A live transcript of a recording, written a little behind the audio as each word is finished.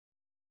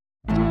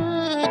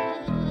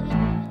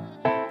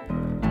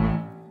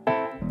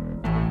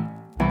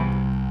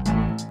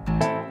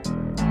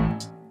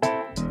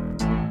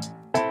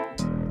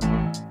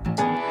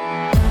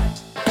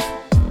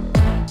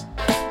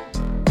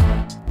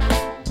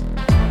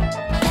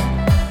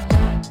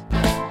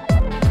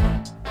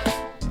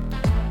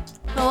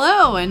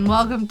and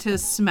welcome to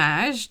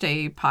Smashed,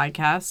 a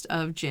podcast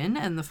of Jin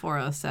and the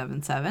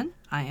 4077.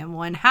 I am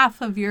one half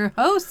of your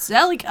hosts,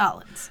 Ellie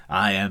Collins.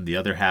 I am the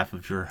other half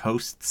of your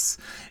hosts,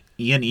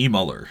 Ian E.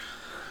 Muller.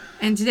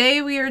 And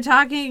today we are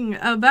talking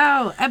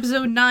about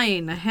episode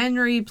 9,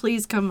 Henry,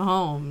 Please Come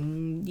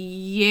Home.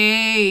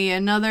 Yay,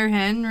 another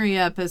Henry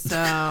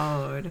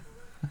episode.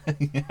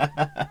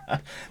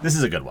 This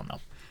is a good one, though.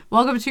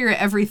 Welcome to your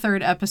every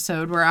third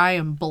episode where I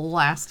am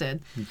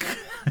blasted.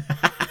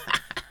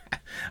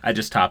 I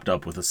just topped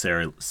up with a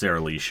Sarah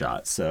Lee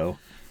shot, so...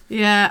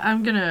 Yeah,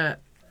 I'm gonna...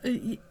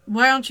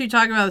 Why don't you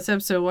talk about this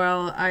episode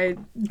while I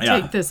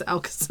take this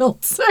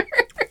Alka-Seltzer?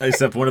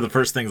 Except one of the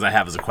first things I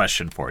have is a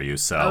question for you,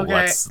 so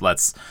okay.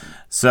 let's...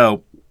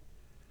 So,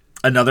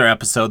 another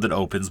episode that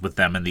opens with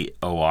them in the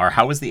OR.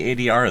 How was the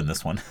ADR in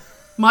this one?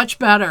 Much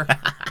better.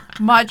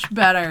 Much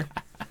better.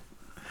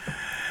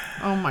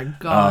 Oh my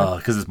god.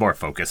 Because it's more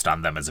focused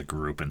on them as a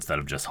group instead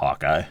of just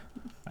Hawkeye,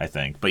 I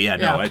think. But yeah,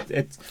 no,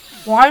 it's...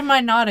 Why am I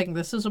nodding?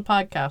 This is a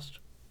podcast.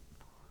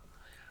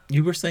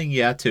 You were saying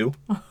yeah, too.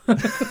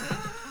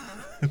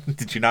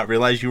 Did you not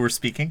realize you were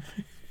speaking?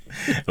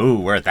 Ooh,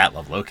 we're at that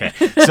level. Okay.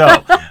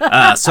 So,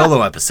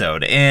 solo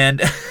episode.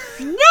 And...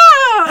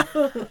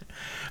 No!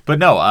 But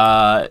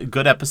no,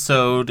 good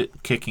episode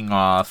kicking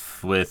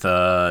off with...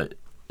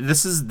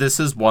 This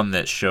is one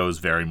that shows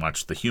very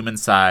much the human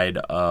side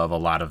of a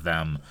lot of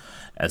them,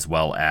 as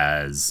well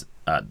as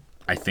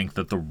I think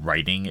that the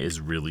writing is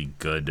really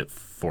good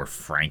for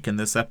Frank in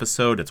this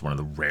episode. It's one of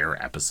the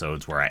rare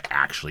episodes where I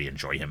actually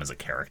enjoy him as a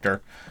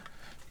character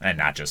and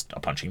not just a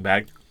punching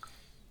bag.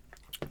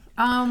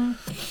 Like,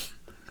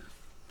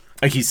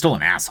 he's still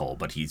an asshole,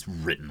 but he's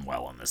written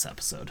well in this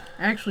episode.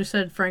 I actually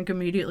said Frank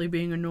immediately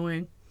being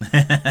annoying.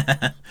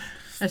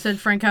 I said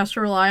Frank has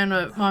to rely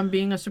on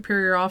being a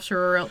superior officer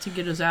or else he'd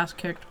get his ass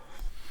kicked.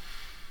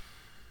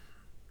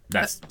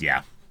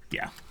 Yeah.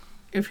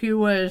 If he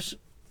was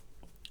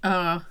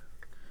a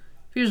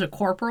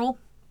corporal,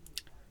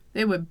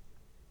 they would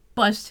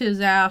bust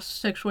his ass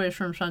 6 ways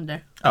from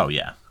Sunday. Oh,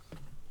 yeah.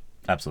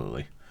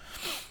 Absolutely.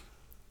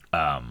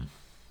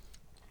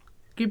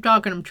 Keep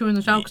talking. I'm chewing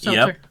this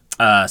Alka-Seltzer.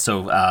 Yep.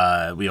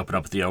 So we open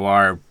up with the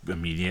OR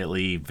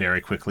immediately.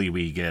 Very quickly,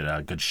 we get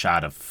a good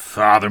shot of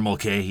Father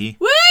Mulcahy.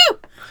 Woo!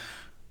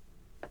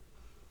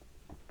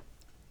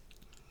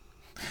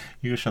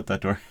 You go shut that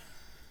door.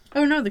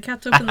 Oh, no, the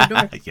cats opened the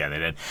door. Yeah, they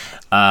did.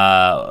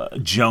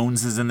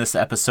 Jones is in this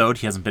episode.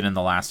 He hasn't been in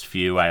the last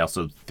few. I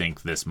also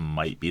think this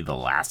might be the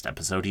last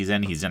episode he's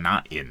in. He's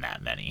not in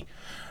that many,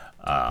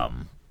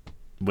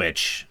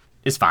 which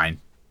is fine.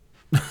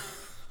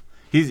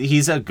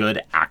 He's a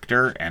good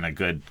actor and a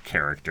good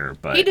character,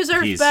 but he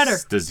deserves better.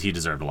 He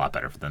deserved a lot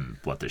better than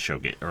what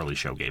the early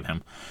show gave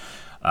him.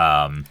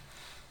 Yeah,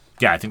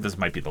 I think this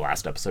might be the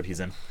last episode he's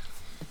in.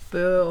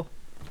 Boo.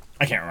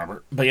 I can't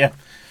remember, but yeah.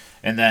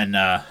 And then,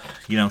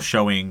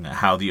 showing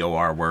how the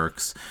OR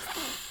works.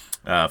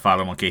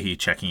 Father Mulcahy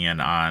checking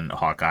in on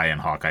Hawkeye, and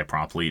Hawkeye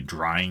promptly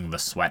drying the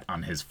sweat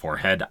on his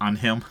forehead on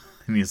him.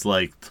 And he's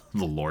like,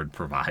 the Lord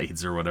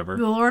provides, or whatever.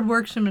 The Lord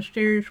works in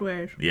mysterious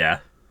ways. Yeah.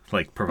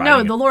 Like, providing...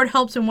 No, the Lord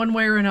helps in one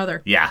way or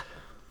another. Yeah.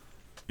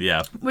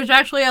 Yeah. Which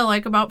actually I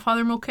like about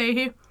Father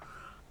Mulcahy.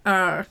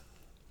 Fuck,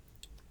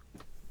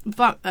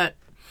 that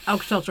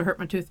Alka-Seltzer hurt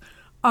my tooth.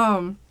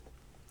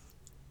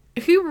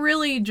 He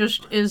really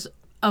just is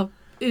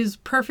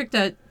perfect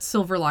at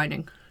silver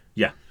lining.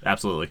 Yeah,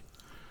 absolutely.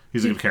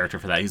 He's a good character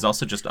for that. He's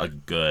also just he's a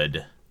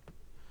good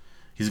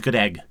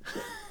egg.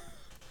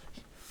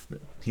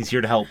 He's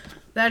here to help.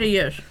 That he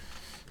is.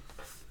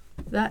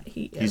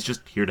 He's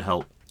just here to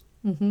help.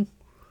 Mm-hmm.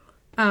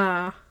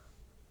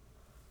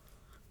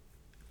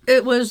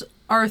 It was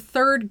our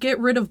third Get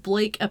Rid of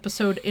Blake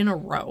episode in a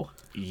row.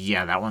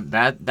 Yeah, that one,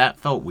 that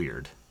felt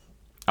weird.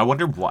 I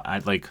wonder what,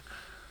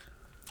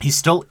 he's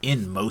still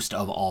in most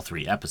of all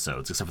 3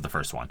 episodes, except for the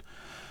first one.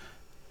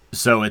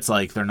 So it's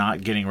like they're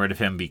not getting rid of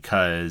him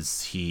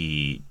because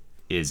he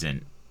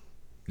isn't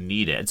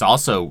needed. It's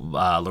also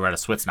Loretta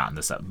Swit's not in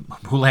this.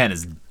 Houlihan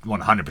is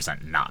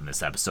 100% not in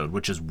this episode,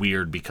 which is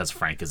weird because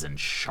Frank is in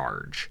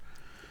charge.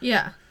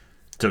 Yeah.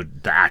 So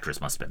the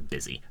actress must have been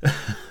busy.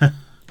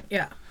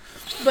 Yeah.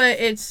 But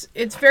it's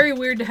very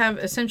weird to have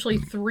essentially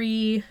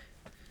three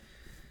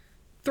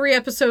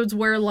episodes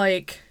where,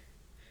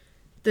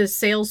 the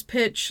sales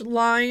pitch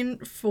line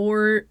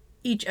for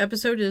each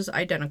episode is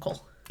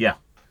identical. Yeah.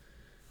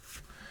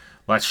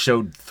 Well, that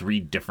showed 3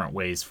 different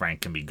ways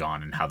Frank can be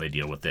gone and how they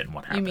deal with it and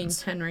what happens. You mean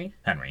Henry?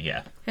 Henry,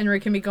 yeah. Henry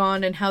can be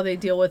gone and how they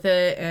deal with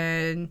it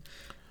and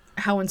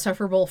how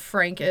insufferable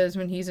Frank is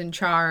when he's in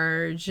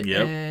charge.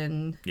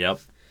 Yep. Yep.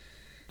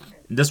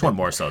 This one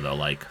more so,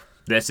 though.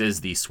 This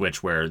is the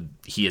switch where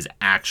he is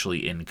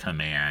actually in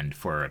command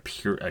for a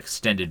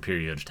extended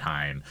period of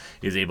time,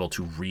 is able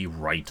to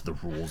rewrite the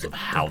rules of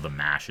how the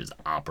MASH is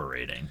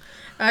operating.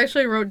 I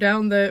actually wrote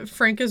down that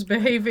Frank is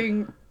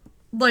behaving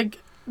like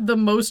the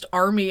most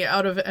army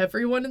out of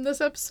everyone in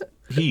this episode.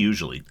 He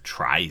usually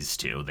tries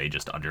to. They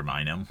just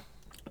undermine him.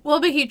 Well,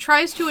 but he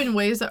tries to in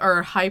ways that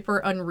are hyper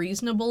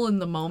unreasonable in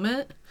the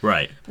moment.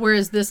 Right.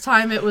 Whereas this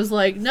time it was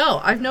like, no,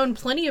 I've known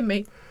plenty of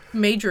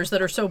majors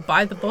that are so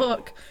by the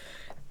book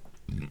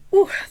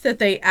that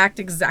they act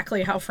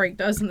exactly how Frank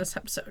does in this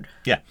episode.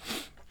 Yeah.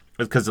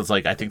 Because it's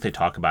like, I think they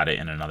talk about it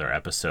in another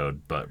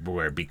episode, but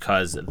where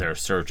because they're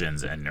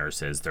surgeons and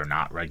nurses, they're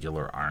not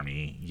regular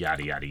army,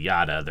 yada, yada,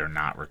 yada. They're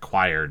not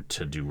required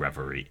to do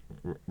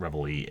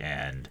reveille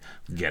and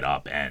get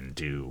up and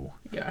do...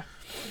 Yeah.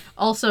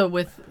 Also,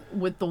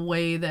 with the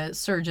way that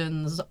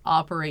surgeons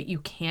operate, you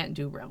can't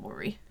do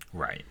revelry.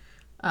 Right.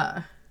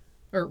 Or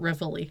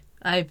reveille.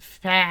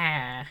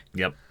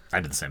 Yep. I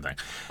did the same thing.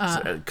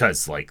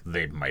 Because, like,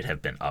 they might have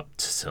been up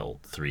till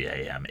 3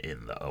 a.m.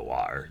 in the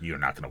OR. You're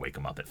not going to wake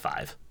them up at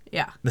 5.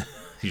 Yeah.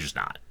 You're just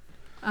not.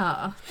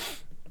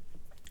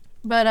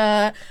 But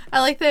I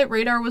like that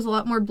Radar was a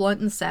lot more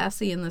blunt and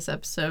sassy in this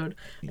episode.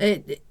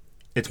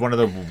 It's one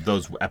of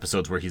those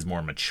episodes where he's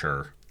more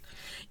mature.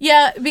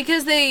 Yeah,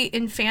 because they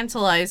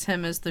infantilize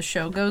him as the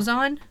show goes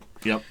on.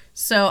 Yep.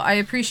 So I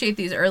appreciate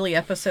these early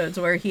episodes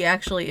where he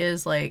actually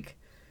is, like,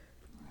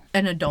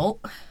 an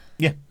adult.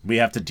 Yeah, we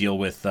have to deal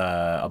with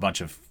a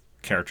bunch of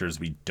characters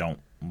we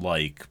don't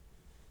like,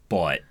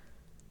 but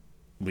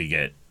we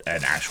get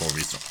an actual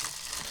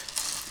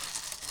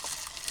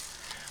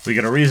we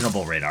get a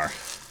reasonable Radar.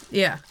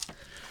 Yeah.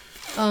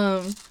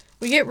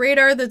 We get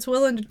Radar that's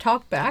willing to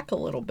talk back a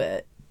little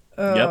bit.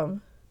 Yep.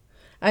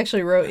 I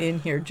actually wrote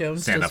in here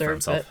Jones Stand up for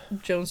himself.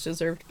 Jones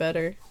deserved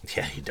better.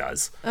 Yeah, he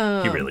does. He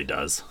really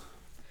does.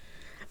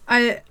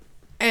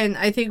 And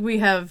I think we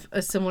have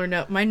a similar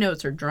note. My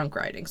notes are drunk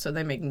writing, so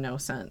they make no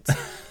sense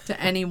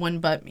to anyone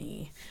but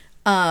me.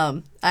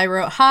 I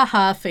wrote,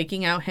 haha,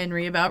 faking out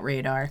Henry about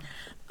Radar.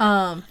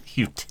 Oh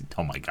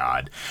my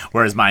God.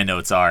 Whereas my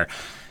notes are,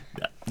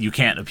 you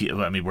can't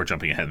appeal. I mean, we're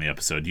jumping ahead in the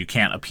episode. You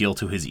can't appeal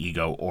to his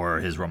ego or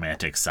his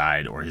romantic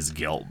side or his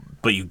guilt,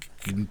 but you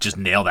can just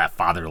nail that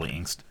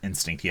fatherly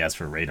instinct he has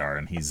for Radar,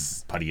 and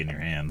he's putty in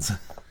your hands.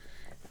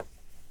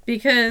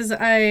 Because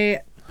I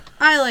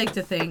like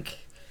to think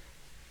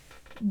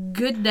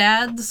good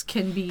dads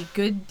can be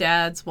good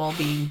dads while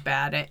being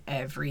bad at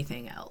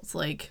everything else.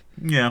 Like,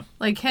 yeah.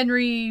 Like,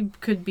 Henry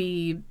could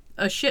be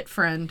a shit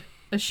friend,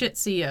 a shit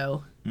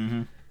CO,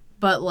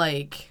 but,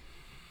 like,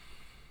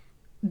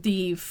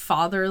 the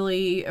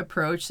fatherly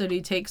approach that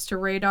he takes to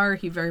Radar,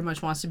 he very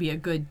much wants to be a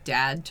good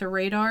dad to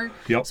Radar.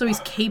 Yep. So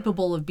he's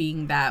capable of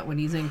being that when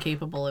he's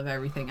incapable of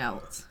everything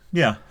else.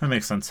 Yeah, that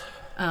makes sense.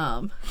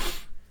 But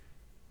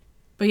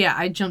yeah,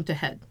 I jumped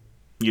ahead.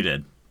 You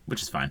did,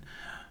 which is fine.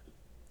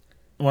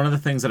 One of the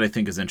things that I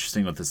think is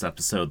interesting with this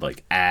episode,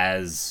 like,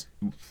 as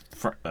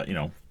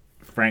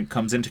Frank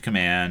comes into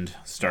command,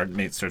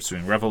 starts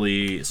doing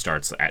reveille,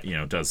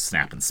 does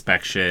snap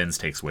inspections,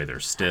 takes away their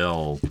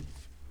still.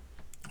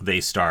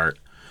 There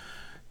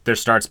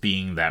starts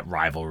being that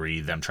rivalry,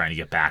 them trying to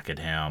get back at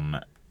him.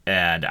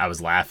 And I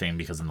was laughing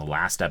because in the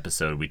last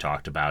episode we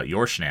talked about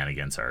our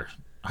shenanigans are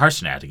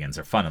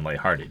fun and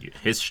lighthearted.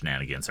 His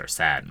shenanigans are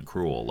sad and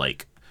cruel.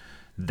 Like,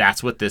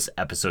 that's what this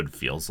episode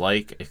feels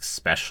like,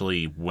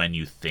 especially when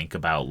you think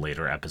about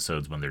later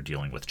episodes when they're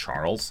dealing with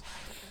Charles.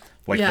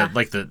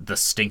 The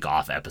stink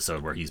off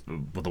episode where he's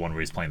the one where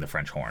he's playing the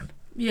French horn.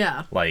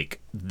 Yeah. Like,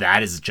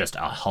 that is just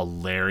a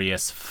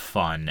hilarious,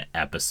 fun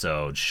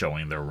episode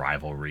showing their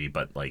rivalry,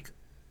 but, like,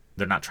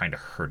 they're not trying to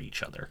hurt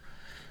each other.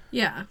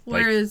 Yeah.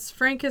 Whereas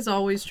Frank is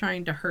always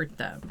trying to hurt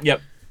them.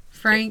 Yep.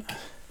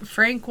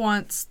 Frank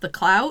wants the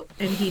clout,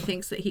 and he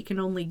thinks that he can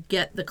only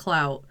get the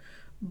clout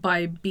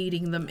by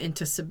beating them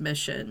into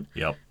submission.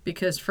 Yep.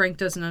 Because Frank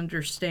doesn't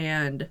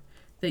understand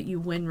that you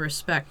win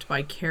respect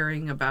by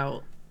caring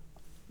about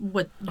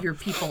what your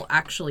people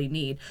actually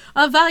need.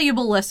 A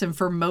valuable lesson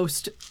for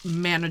most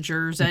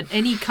managers at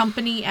any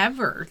company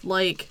ever.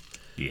 Like,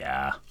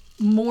 yeah.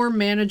 More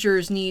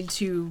managers need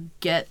to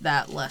get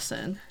that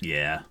lesson.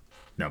 Yeah.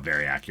 No,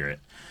 very accurate.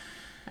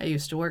 I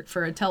used to work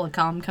for a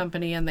telecom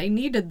company, and they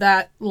needed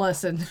that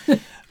lesson.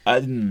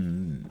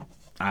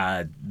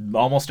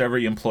 Almost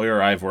every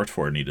employer I've worked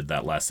for needed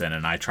that lesson,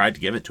 and I tried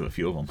to give it to a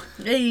few of them.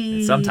 Hey.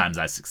 And sometimes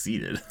I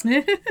succeeded.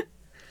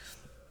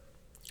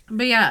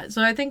 But yeah,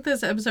 so I think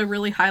this episode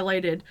really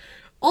highlighted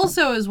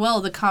also as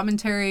well the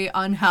commentary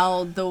on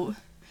how the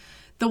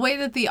way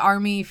that the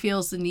army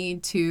feels the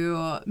need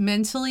to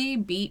mentally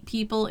beat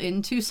people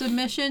into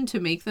submission to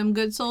make them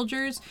good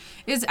soldiers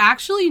is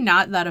actually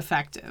not that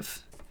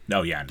effective.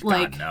 No, yeah,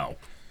 God, no.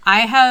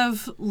 I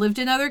have lived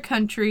in other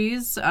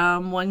countries.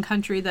 One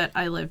country that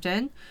I lived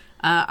in,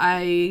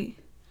 I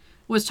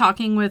was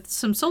talking with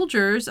some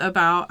soldiers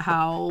about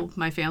how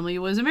my family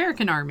was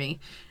American Army.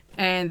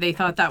 And they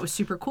thought that was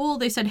super cool.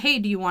 They said, hey,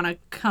 do you want to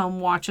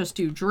come watch us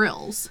do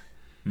drills?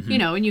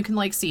 Mm-hmm. And you can,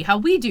 like, see how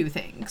we do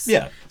things.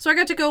 Yeah. So I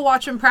got to go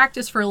watch them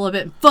practice for a little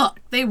bit. Fuck,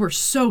 they were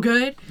so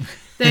good.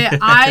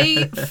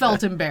 I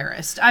felt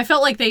embarrassed. I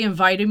felt like they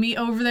invited me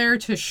over there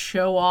to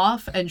show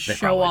off, and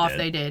show off did.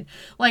 They did.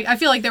 Like, I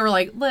feel like they were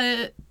like,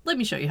 let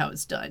me show you how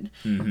it's done.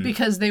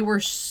 Because they were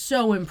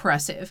so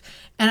impressive.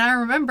 And I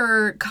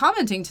remember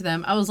commenting to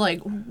them, I was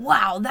like,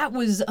 wow, that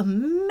was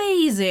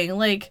amazing.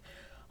 Like,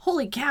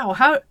 holy cow,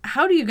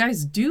 how do you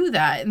guys do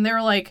that? And they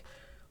were like,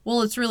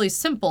 well, it's really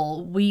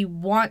simple. We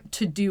want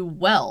to do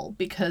well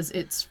because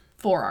it's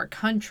for our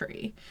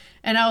country.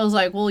 And I was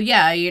like, well,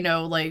 yeah, you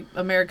know, like,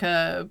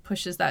 America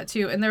pushes that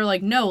too. And they're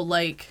like, no,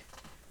 like,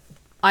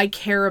 I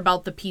care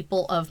about the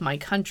people of my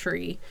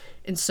country.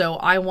 And so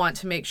I want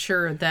to make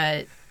sure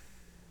that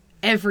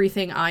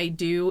everything I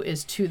do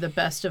is to the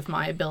best of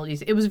my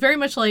abilities. It was very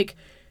much like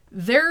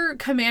their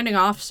commanding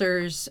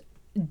officers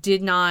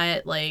did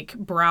not, like,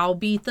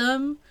 browbeat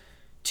them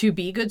to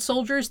be good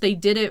soldiers. They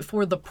did it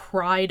for the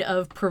pride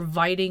of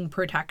providing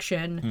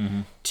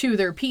protection to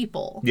their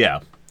people.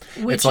 Yeah.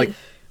 Which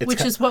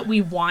is what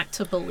we want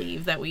to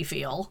believe that we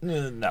feel.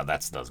 No,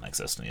 that doesn't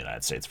exist in the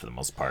United States for the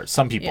most part.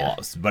 Some people,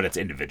 but it's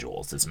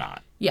individuals. It's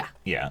not. Yeah.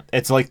 Yeah.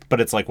 It's like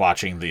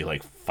watching the,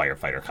 like,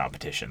 firefighter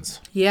competitions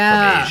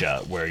from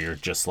Asia, where you're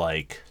just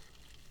like,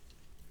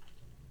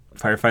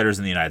 firefighters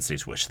in the United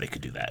States wish they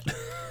could do that.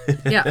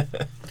 Yeah.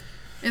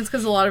 It's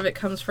because a lot of it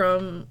comes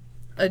from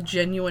a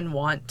genuine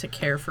want to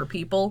care for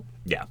people.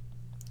 Yeah.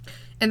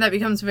 And that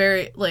becomes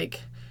very,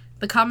 like,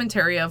 the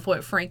commentary of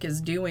what Frank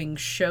is doing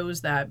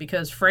shows that,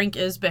 because Frank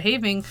is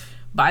behaving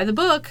by the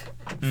book.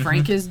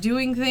 Frank is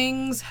doing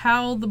things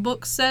how the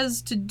book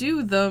says to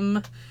do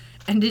them,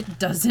 and it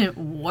doesn't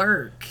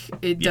work.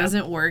 It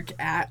doesn't work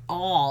at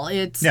all.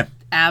 It's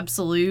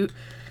absolute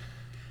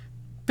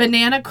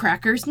banana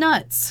crackers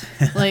nuts.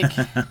 Like,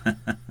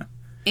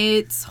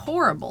 it's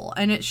horrible,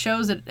 and it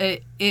shows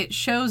it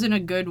shows in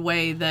a good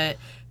way that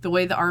the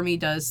way the Army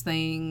does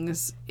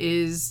things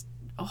is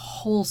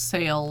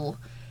wholesale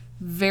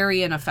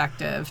very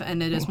ineffective,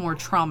 and it is more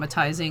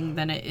traumatizing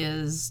than it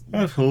is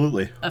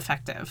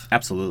effective.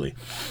 Absolutely.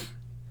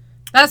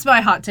 That's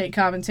my hot take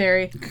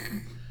commentary.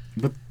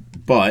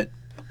 But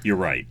you're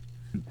right.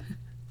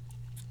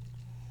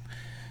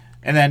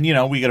 And then, you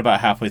know, we get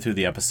about halfway through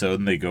the episode,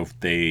 and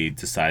they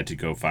decide to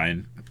go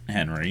find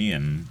Henry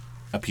and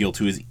appeal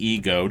to his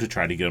ego to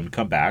try to get him to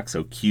come back.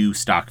 So cue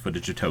stock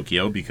footage of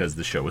Tokyo, because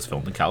the show was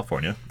filmed in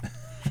California.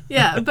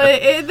 Yeah,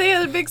 but they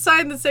had a big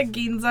sign that said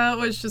Ginza,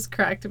 which just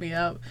cracked me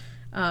up.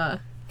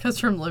 Because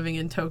from living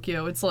in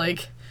Tokyo, it's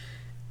like,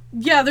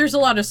 yeah, there's a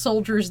lot of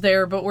soldiers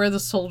there, but where the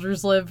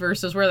soldiers live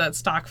versus where that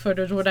stock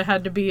footage would have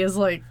had to be is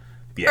like,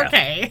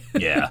 okay.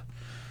 Yeah.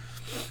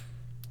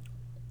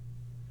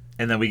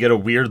 And then we get a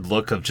weird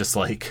look of just,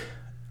 like,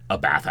 a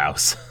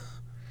bathhouse.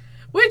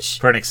 Which...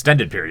 for an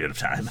extended period of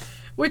time.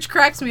 Which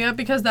cracks me up,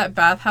 because that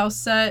bathhouse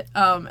set,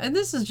 and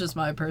this is just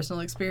my personal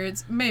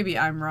experience, maybe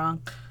I'm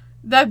wrong,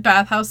 that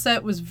bathhouse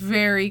set was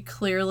very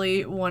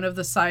clearly one of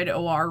the side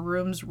OR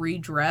rooms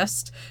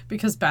redressed,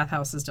 because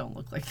bathhouses don't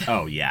look like that.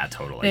 Oh, yeah,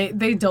 totally.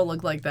 They don't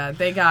look like that.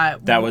 They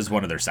got... That was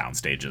one of their sound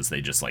stages.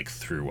 They just, like,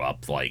 threw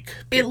up, like,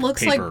 it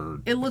looks like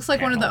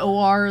one of the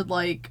OR,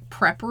 like,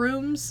 prep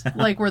rooms,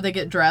 like, where they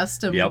get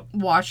dressed and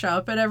wash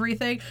up and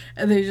everything,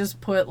 and they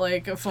just put,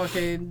 like, a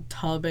fucking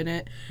tub in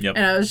it. Yep.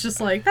 And I was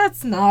just like,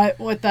 that's not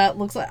what that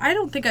looks like. I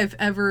don't think I've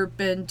ever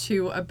been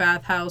to a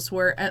bathhouse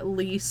where at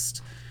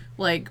least...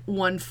 like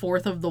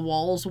 1/4 of the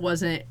walls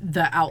wasn't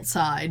the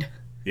outside.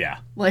 Yeah.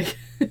 Like.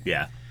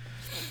 Yeah.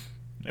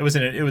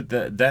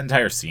 The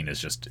entire scene is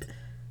just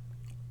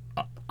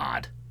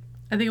odd.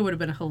 I think it would have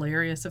been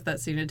hilarious if that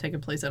scene had taken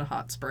place at a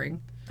hot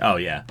spring. Oh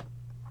yeah.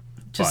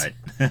 But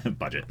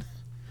budget.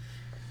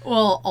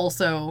 Well,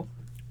 also,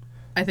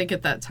 I think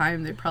at that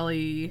time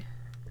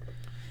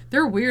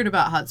they're weird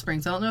about hot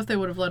springs. I don't know if they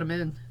would have let them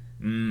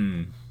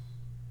in.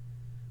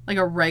 Like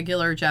a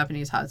regular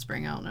Japanese hot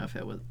spring, I don't know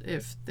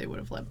if they would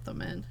have let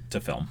them in to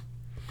film,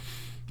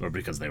 or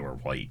because they were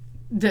white.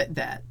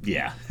 That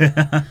yeah.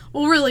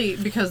 Well, really,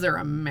 because they're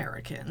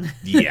American.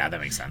 Yeah,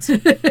 that makes sense.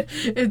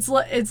 It's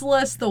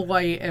less the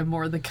white and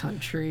more the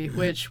country,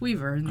 which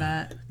we've earned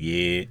that.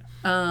 Yeah.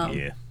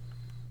 Yeah.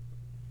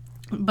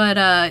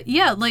 But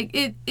yeah, like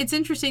it's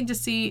interesting to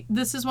see.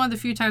 This is one of the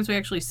few times we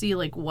actually see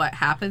like what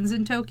happens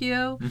in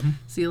Tokyo.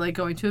 See, like,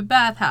 going to a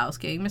bathhouse,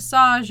 getting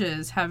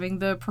massages, having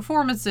the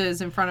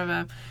performances in front of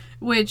him.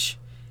 Which,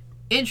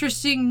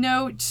 interesting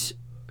note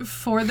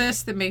for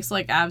this that makes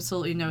like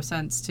absolutely no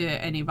sense to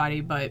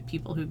anybody but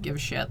people who give a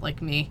shit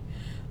like me.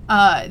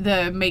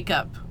 The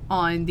makeup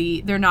on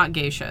they're not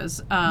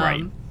geishas.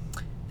 Right.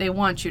 They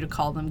want you to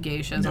call them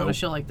geishas on a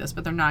show like this,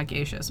 but they're not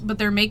geishas. But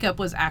their makeup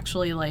was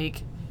actually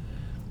like.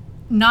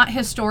 Not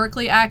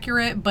historically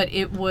accurate, but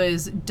it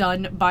was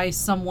done by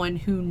someone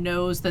who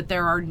knows that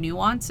there are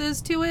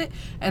nuances to it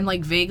and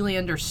like vaguely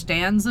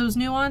understands those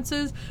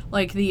nuances.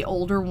 Like the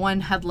older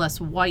one had less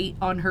white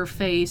on her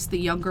face. The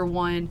younger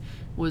one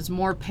was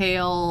more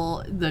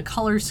pale. The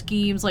color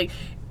schemes, like,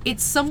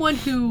 it's someone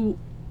who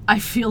I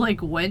feel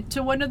like went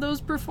to one of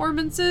those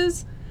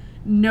performances,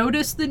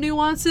 noticed the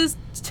nuances,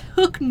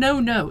 took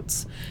no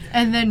notes,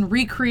 and then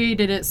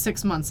recreated it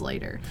 6 months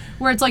later.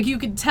 Where it's like you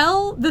could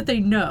tell that they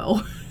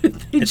know.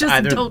 They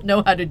just don't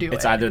know how to do it.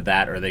 It's either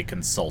that or they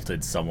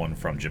consulted someone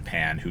from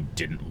Japan who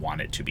didn't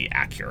want it to be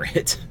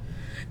accurate.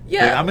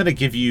 Yeah. Like, I'm going to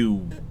give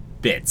you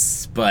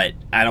bits, but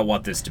I don't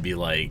want this to be,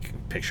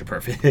 like, picture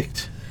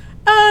perfect.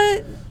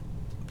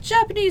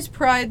 Japanese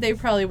pride, they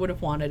probably would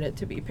have wanted it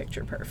to be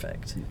picture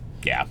perfect.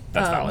 Yeah,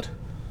 that's valid.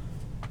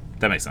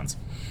 That makes sense.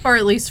 Or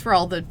at least for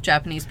all the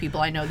Japanese people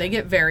I know, they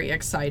get very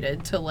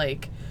excited to,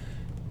 like,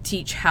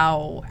 teach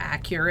how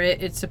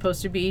accurate it's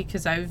supposed to be,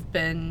 because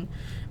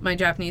my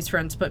Japanese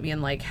friends put me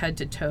in, like,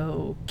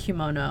 head-to-toe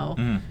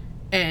kimono,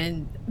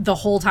 and the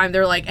whole time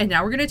they're like, and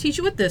now we're going to teach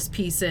you what this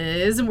piece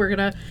is, and we're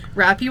going to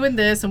wrap you in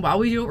this, and while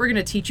we do it, we're going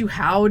to teach you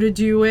how to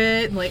do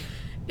it, and, like,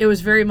 it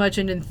was very much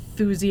an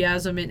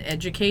enthusiasm in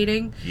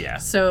educating. Yeah.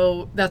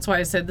 So that's why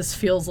I said this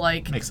feels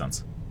like... Makes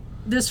sense.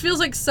 This feels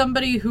like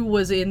somebody who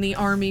was in the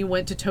army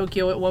went to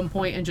Tokyo at one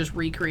point and just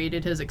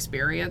recreated his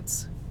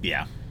experience.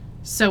 Yeah.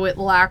 So it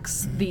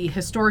lacks the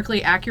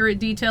historically accurate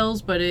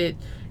details, but it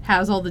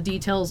has all the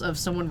details of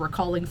someone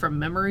recalling from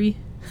memory.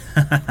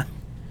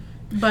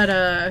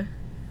 But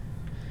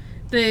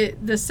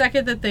the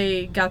second that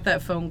they got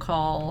that phone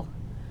call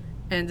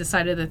and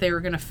decided that they were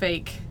going to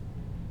fake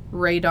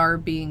Radar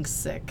being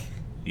sick.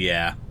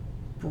 Yeah.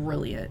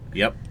 Brilliant.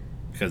 Yep.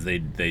 Because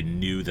they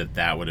knew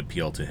that would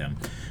appeal to him.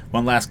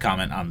 One last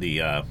comment on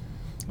the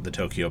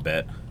Tokyo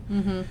bit.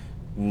 Mm-hmm.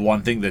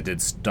 One thing that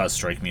does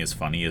strike me as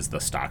funny is the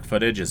stock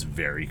footage is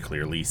very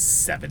clearly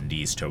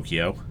 70s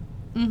Tokyo,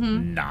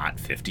 not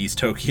 50s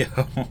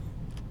Tokyo.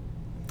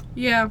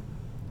 Yeah.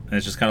 And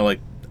it's just kind of like,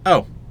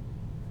 oh,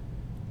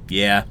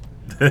 yeah.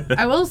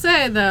 I will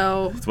say,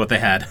 though... It's what they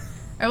had.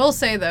 I will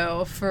say,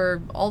 though,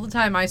 for all the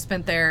time I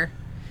spent there,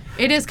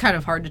 it is kind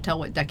of hard to tell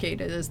what decade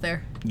it is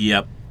there.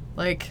 Yep.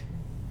 Like,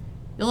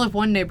 you'll have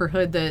one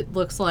neighborhood that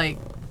looks like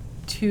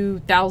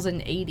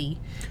 2080,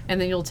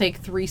 and then you'll take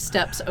 3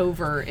 steps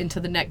over into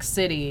the next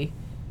city,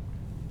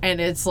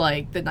 and it's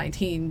like the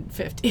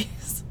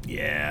 1950s.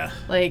 Yeah.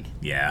 Like,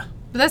 yeah.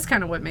 But that's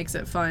kind of what makes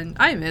it fun.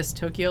 I miss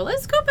Tokyo.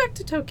 Let's go back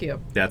to Tokyo.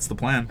 That's the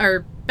plan.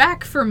 Or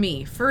back for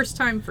me. First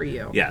time for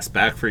you. Yes,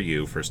 back for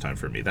you. First time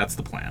for me. That's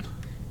the plan.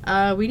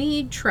 We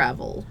need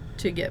travel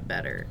to get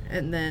better,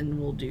 and then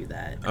we'll do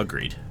that.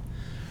 Agreed.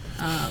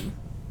 I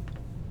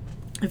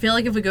feel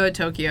like if we go to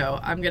Tokyo,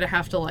 I'm going to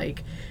have to,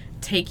 like,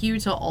 take you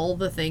to all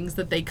the things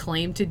that they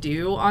claim to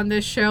do on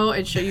this show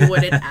and show you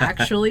what it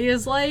actually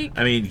is like.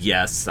 I mean,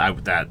 yes, I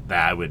would,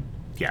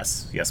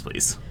 yes,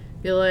 please.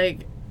 Be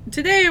like,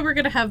 today we're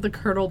going to have the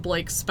Colonel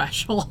Blake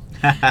special.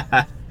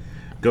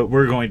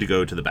 We're going to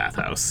go to the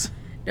bathhouse.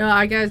 No,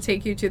 I got to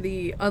take you to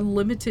the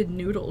unlimited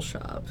noodle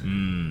shop.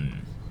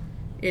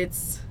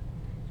 It's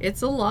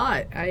a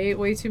lot. I ate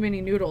way too many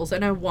noodles,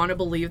 and I want to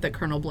believe that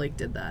Colonel Blake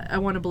did that. I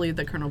want to believe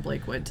that Colonel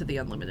Blake went to the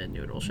unlimited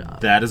noodle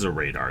shop. That is a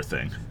Radar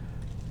thing.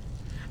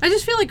 I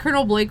just feel like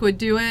Colonel Blake would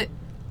do it,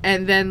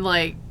 and then,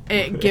 like...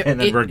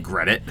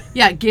 regret it.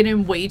 Yeah, get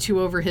him way too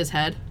over his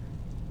head.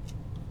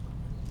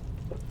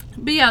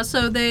 But yeah,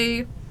 so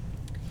they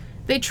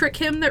trick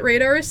him that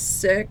Radar is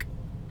sick,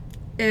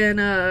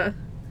 and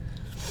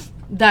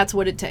that's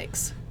what it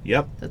takes.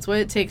 Yep. That's what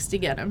it takes to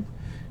get him.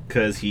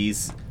 Because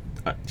he's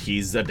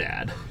a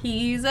dad.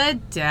 He's a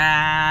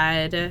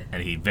dad.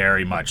 And he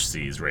very much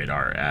sees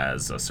Radar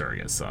as a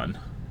surrogate son.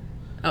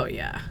 Oh,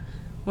 yeah.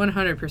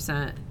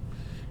 100%.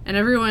 And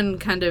everyone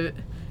kind of...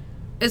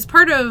 It's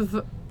part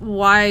of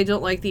why I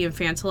don't like the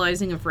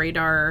infantilizing of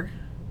Radar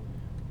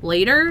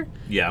later.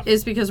 Yeah.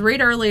 Is because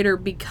Radar later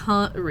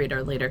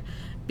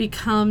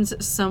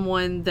becomes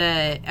someone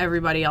that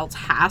everybody else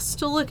has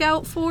to look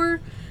out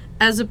for,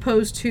 as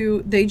opposed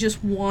to they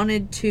just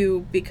wanted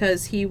to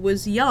because he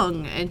was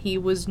young and he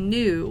was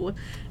new,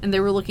 and they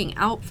were looking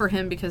out for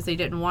him because they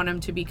didn't want him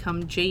to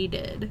become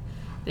jaded.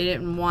 They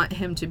didn't want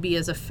him to be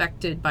as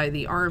affected by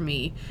the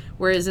army.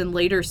 Whereas in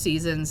later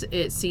seasons,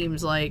 it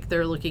seems like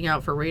they're looking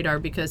out for Radar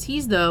because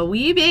he's the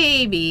wee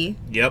baby.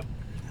 Yep.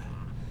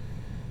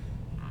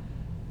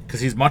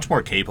 Because he's much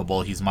more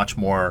capable. He's much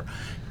more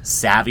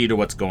savvy to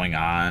what's going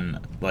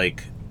on.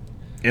 Like,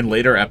 in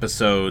later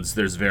episodes,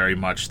 there's very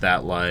much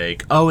that,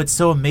 like, oh, it's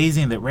so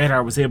amazing that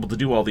Radar was able to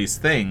do all these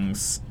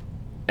things.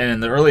 And in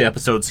the early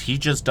episodes, he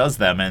just does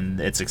them, and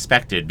it's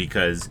expected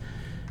because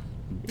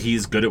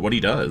he's good at what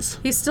he does.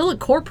 He's still a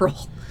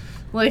corporal.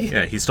 Like,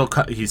 yeah, he's still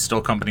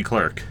company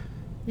clerk.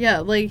 Yeah,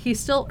 like, he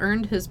still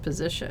earned his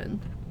position.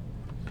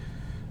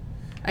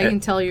 I can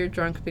tell you're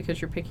drunk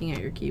because you're picking at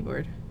your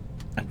keyboard.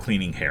 I'm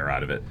cleaning hair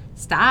out of it.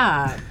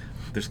 Stop.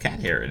 There's cat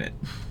hair in it.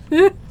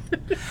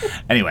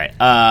 Anyway,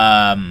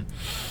 but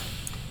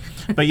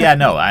yeah,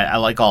 no, I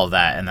like all of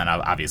that, and then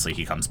obviously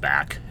he comes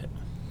back,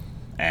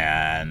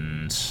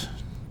 and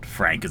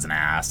Frank is an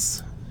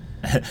ass.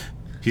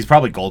 He's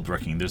probably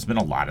gold-bricking. There's been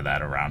a lot of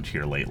that around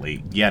here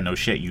lately. Yeah, no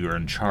shit, you are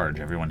in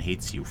charge. Everyone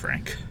hates you,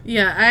 Frank.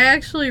 Yeah, I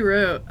actually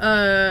wrote,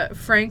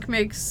 Frank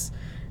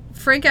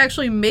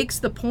actually makes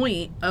the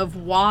point of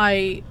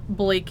why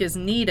Blake is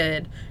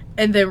needed,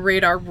 and then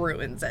Radar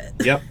ruins it.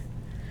 Yep.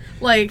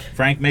 Like,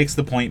 Frank makes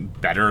the point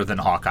better than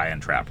Hawkeye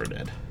and Trapper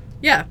did.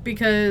 Yeah,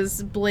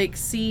 because Blake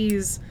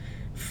sees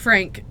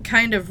Frank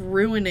kind of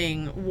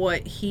ruining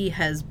what he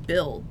has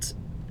built.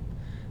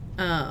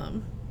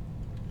 And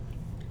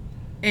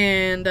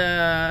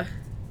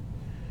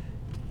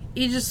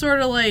he just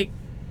sort of like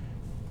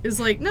is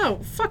like, no,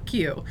 fuck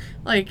you.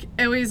 Like,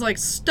 and he's like,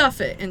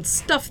 stuff it and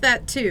stuff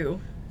that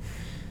too.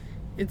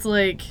 It's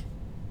like,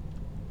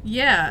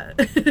 yeah.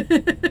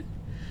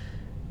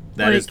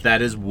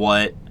 That is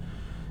what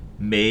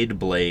made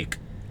Blake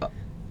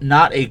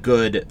not a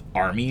good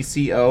army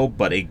CO,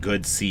 but a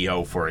good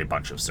CO for a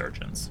bunch of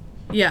surgeons.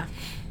 Yeah.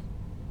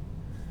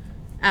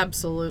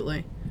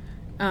 Absolutely.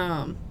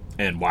 And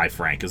why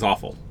Frank is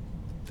awful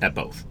at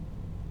both.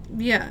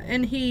 Yeah,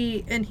 and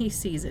he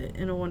sees it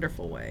in a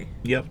wonderful way.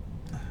 Yep.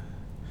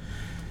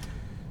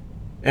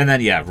 And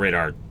then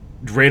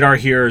Radar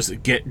hears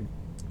get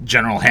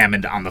General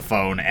Hammond on the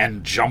phone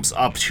and jumps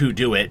up to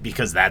do it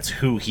because that's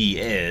who he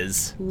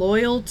is.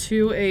 Loyal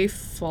to a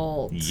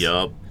fault.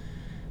 Yup.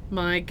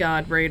 My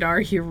God,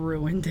 Radar, you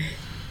ruined it.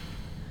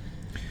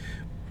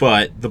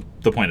 But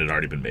the point had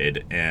already been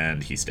made,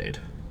 and he stayed.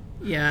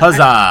 Yeah.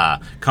 Huzzah!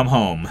 Come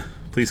home.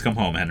 Please come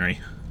home, Henry.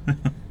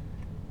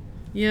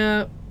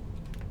 Yep.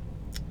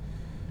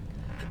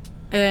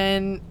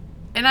 And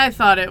I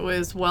thought it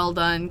was well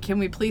done. Can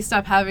we please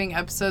stop having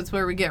episodes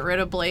where we get rid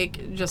of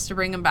Blake just to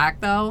bring him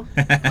back, though?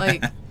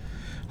 Like,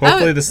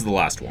 hopefully this is the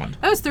last one.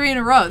 That was 3 in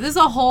a row. This is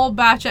a whole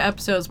batch of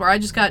episodes where I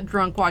just got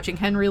drunk watching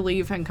Henry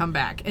leave and come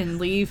back and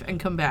leave and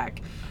come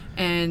back.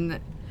 And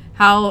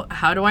how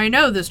do I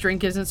know this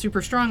drink isn't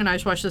super strong and I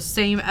just watched the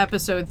same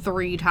episode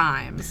 3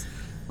 times?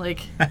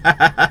 Like...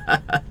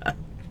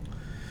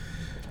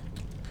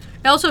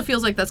 It also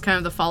feels like that's kind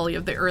of the folly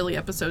of the early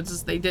episodes,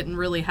 is they didn't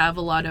really have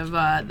a lot of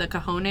the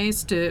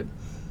cojones to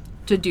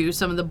do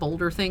some of the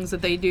bolder things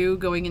that they do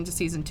going into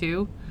season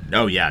 2.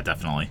 Oh yeah,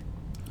 definitely.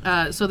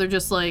 So they're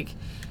just like,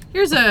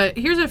 here's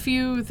a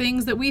few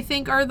things that we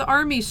think are the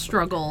army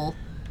struggle.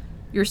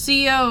 Your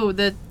CEO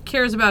that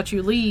cares about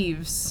you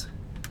leaves.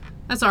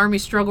 That's army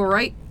struggle,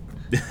 right?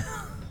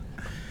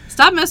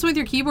 Stop messing with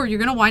your keyboard. You're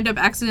gonna wind up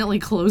accidentally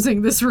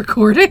closing this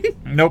recording.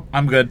 Nope,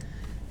 I'm good.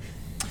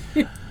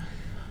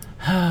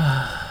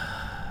 I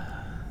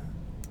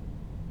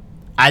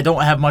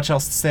don't have much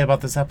else to say about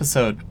this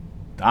episode,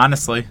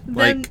 honestly.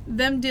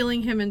 Them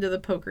dealing him into the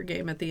poker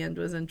game at the end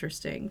was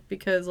interesting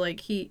because like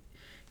he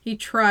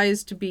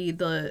tries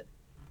to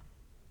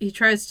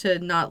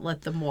not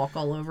let them walk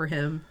all over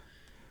him,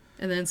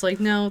 and then it's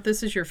like, no,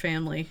 this is your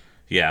family.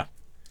 Yeah,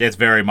 it's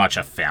very much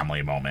a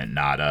family moment,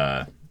 not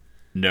a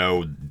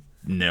no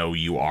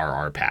you are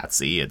our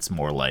Patsy. It's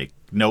more like,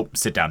 nope,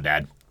 sit down,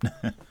 Dad.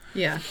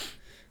 Yeah,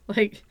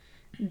 like,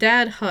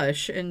 Dad,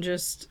 hush, and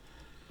just,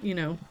 you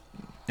know,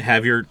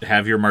 have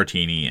your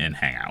martini and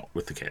hang out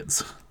with the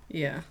kids.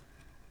 Yeah,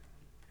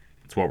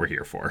 that's what we're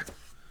here for.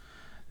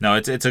 No,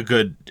 it's a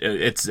good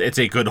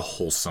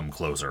wholesome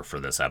closer for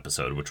this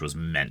episode, which was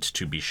meant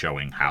to be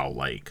showing how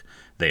like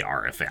they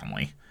are a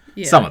family.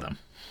 Yeah. Some of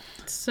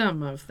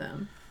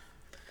them.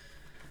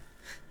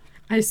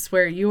 I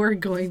swear you are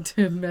going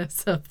to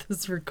mess up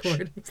this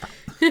recording.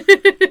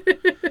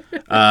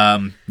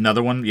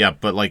 Another one, yeah,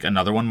 but like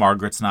another one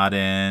Margaret's not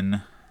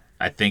in.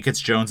 I think it's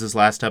Jones's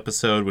last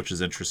episode, which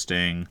is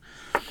interesting.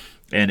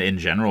 And in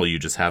general, you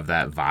just have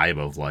that vibe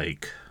of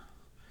like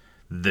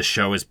the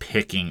show is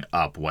picking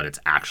up what it's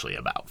actually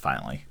about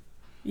finally.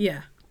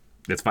 Yeah.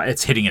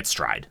 It's hitting its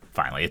stride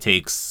finally. It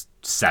takes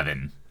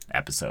 7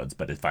 episodes,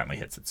 but it finally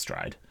hits its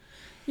stride.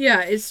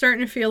 Yeah, it's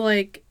starting to feel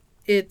like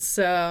it's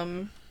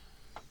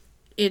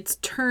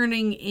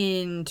turning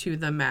into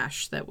the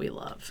MASH that we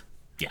love.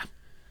 Yeah.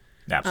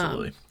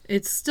 Absolutely.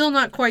 It's still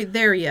not quite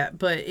there yet,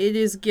 but it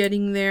is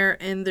getting there,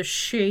 and the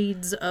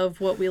shades of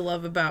what we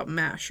love about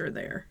MASH are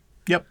there.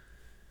 Yep.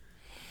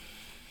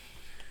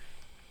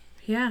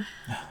 Yeah.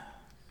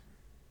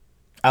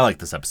 I like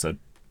this episode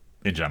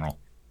in general.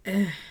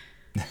 If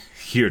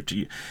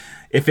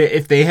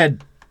they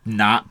had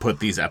not put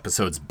these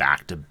episodes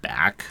back to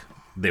back,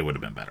 they would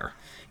have been better.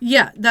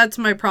 Yeah, that's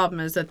my problem,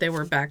 is that they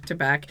were back to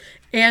back,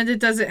 and it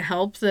doesn't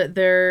help that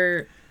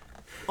they're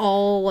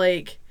all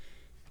like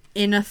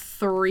in a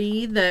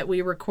 3 that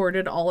we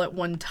recorded all at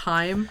one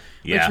time,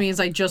 which means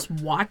I just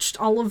watched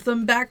all of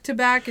them back to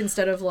back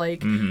instead of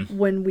like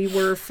when we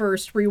were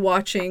first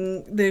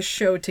rewatching this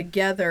show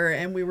together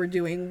and we were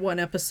doing 1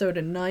 episode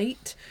a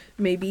night,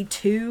 maybe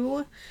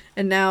 2,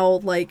 and now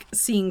like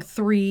seeing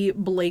 3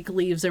 Blake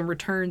Leaves and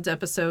Returns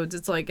episodes,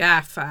 it's like,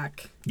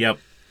 fuck. Yep.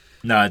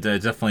 No, it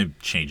definitely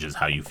changes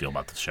how you feel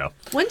about the show.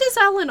 When does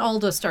Alan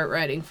Alda start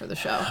writing for the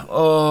show?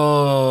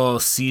 Oh,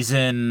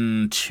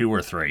 season 2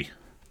 or 3.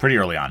 Pretty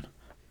early on.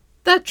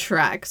 That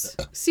tracks.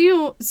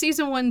 Season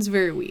 1's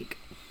very weak.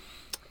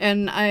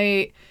 And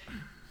I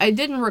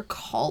didn't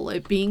recall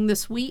it being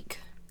this weak.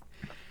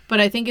 But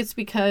I think it's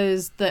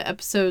because the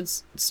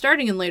episodes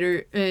starting in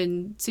later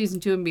in season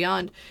 2 and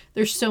beyond,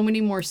 there's so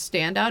many more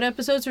standout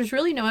episodes. There's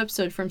really no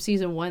episode from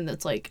season 1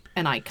 that's like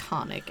an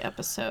iconic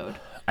episode.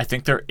 I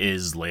think there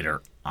is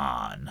later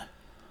on.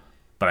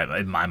 But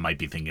I might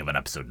be thinking of an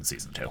episode in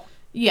season 2.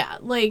 Yeah,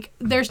 like,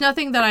 there's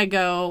nothing that I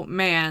go,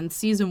 man,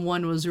 season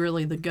 1 was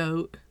really the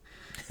GOAT.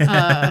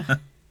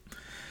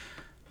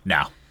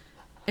 No.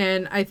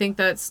 And I think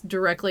that's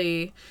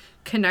directly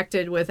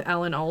connected with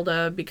Alan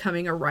Alda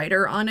becoming a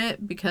writer on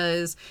it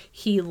because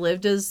he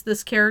lived as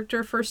this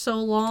character for so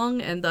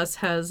long and thus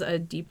has a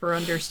deeper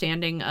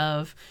understanding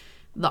of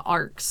the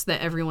arcs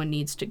that everyone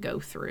needs to go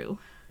through.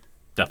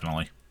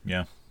 Definitely.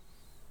 Yeah.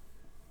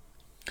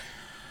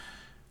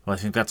 Well, I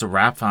think that's a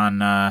wrap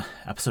on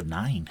episode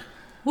 9.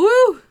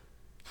 Woo!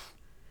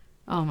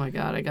 Oh my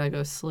god, I gotta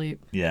go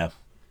sleep. Yeah.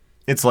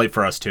 It's late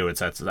for us, too.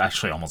 It's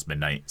actually almost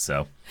midnight,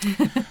 so.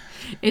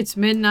 It's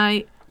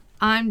midnight.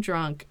 I'm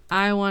drunk.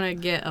 I want to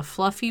get a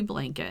fluffy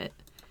blanket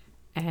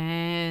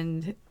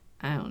and,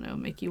 I don't know,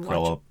 make you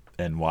Curl watch. up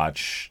and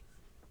watch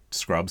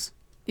Scrubs.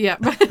 Yeah.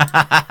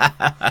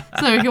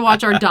 So we can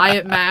watch our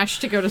diet MASH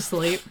to go to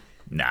sleep.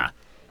 Nah.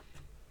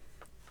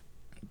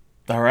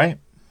 All right.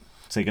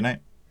 Say goodnight.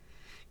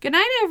 Good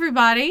night,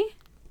 everybody.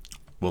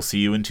 We'll see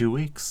you in 2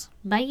 weeks.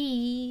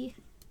 Bye.